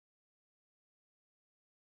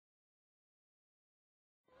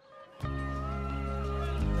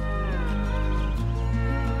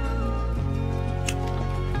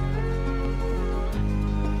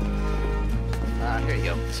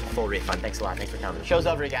full refund. Thanks a lot. Thanks for coming. Show's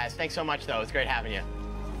over, you guys. Thanks so much, though. It's great having you.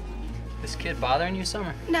 This kid bothering you,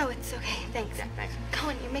 Summer? No, it's okay. Thanks. Yeah, thanks.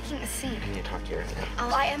 Cohen, you're making a scene. I need to talk to you right now.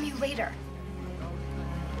 I'll IM you later.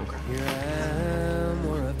 Okay. Here I am,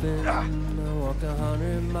 where I've been. I walked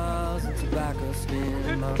 100 miles in tobacco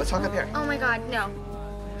skin. Let's talk up here. Oh my God, no.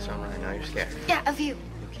 Summer, I know you're scared. Yeah, of you.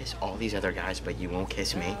 You kiss all these other guys, but you won't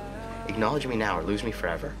kiss me? Acknowledge me now or lose me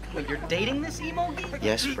forever. Wait, you're dating this emo geek?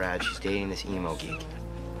 Yes, Brad, she's dating this emo geek.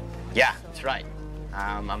 Yeah, that's right.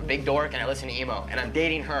 I'm a big dork and I listen to emo, and I'm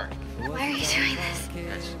dating her. Why are you doing this?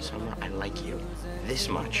 Because, Summer, I like you this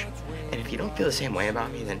much. And if you don't feel the same way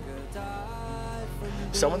about me, then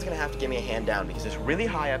someone's gonna have to give me a hand down because it's really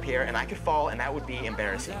high up here and I could fall and that would be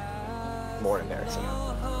embarrassing. More embarrassing.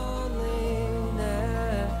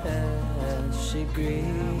 She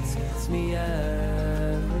greets me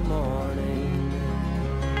every morning.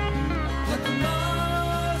 But the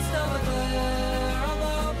most of a glare, I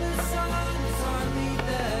love this side, it's hardly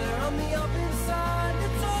there. On the up inside,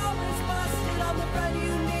 it's always busted. I'm the friend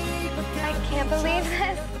you need, but I can't believe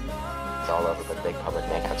this. It's all over for the big public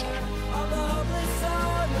makeout session. I love this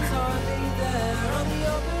side, it's hardly there. On the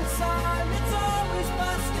up inside, it's always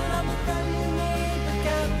busted. I'm the friend you need, but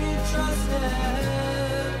can't be trusted.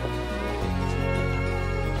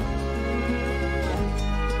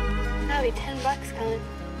 That'll be $10, Cohen.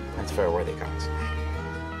 That's for a worthy cause.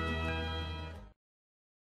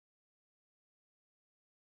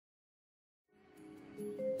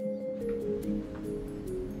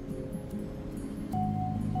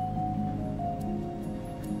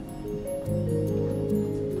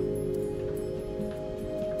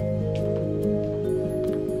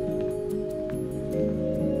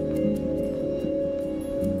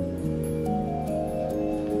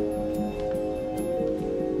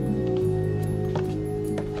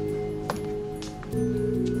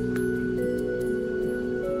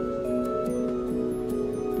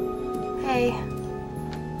 Hey.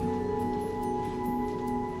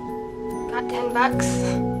 Got $10.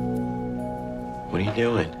 What are you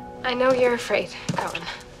doing? I know you're afraid, Cohen.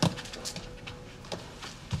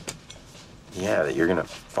 Yeah, that you're gonna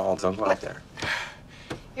fall. Don't go out there.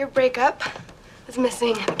 Your breakup was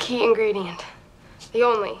missing a key ingredient. The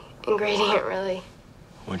only ingredient, really.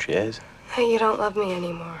 Which is? That you don't love me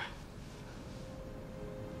anymore.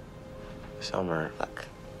 Summer. Look,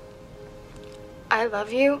 I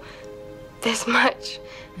love you this much,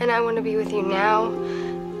 and I want to be with you now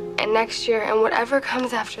and next year and whatever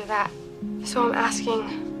comes after that. So I'm asking,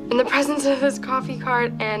 in the presence of this coffee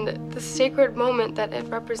cart and the sacred moment that it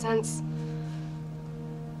represents,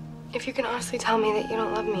 if you can honestly tell me that you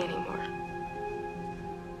don't love me anymore.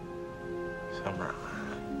 Summer.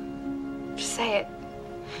 Just say it.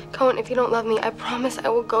 Cohen, if you don't love me, I promise I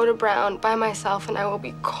will go to Brown by myself and I will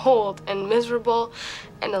be cold and miserable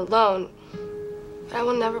and alone. But I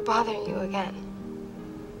will never bother you again.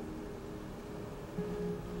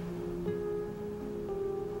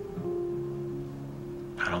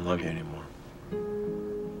 I don't love you anymore.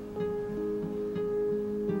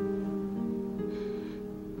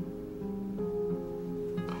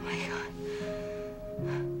 Oh my God.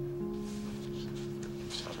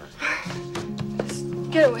 Summer. Just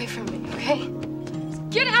get away from me, okay? Just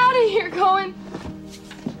get out of here, Cohen.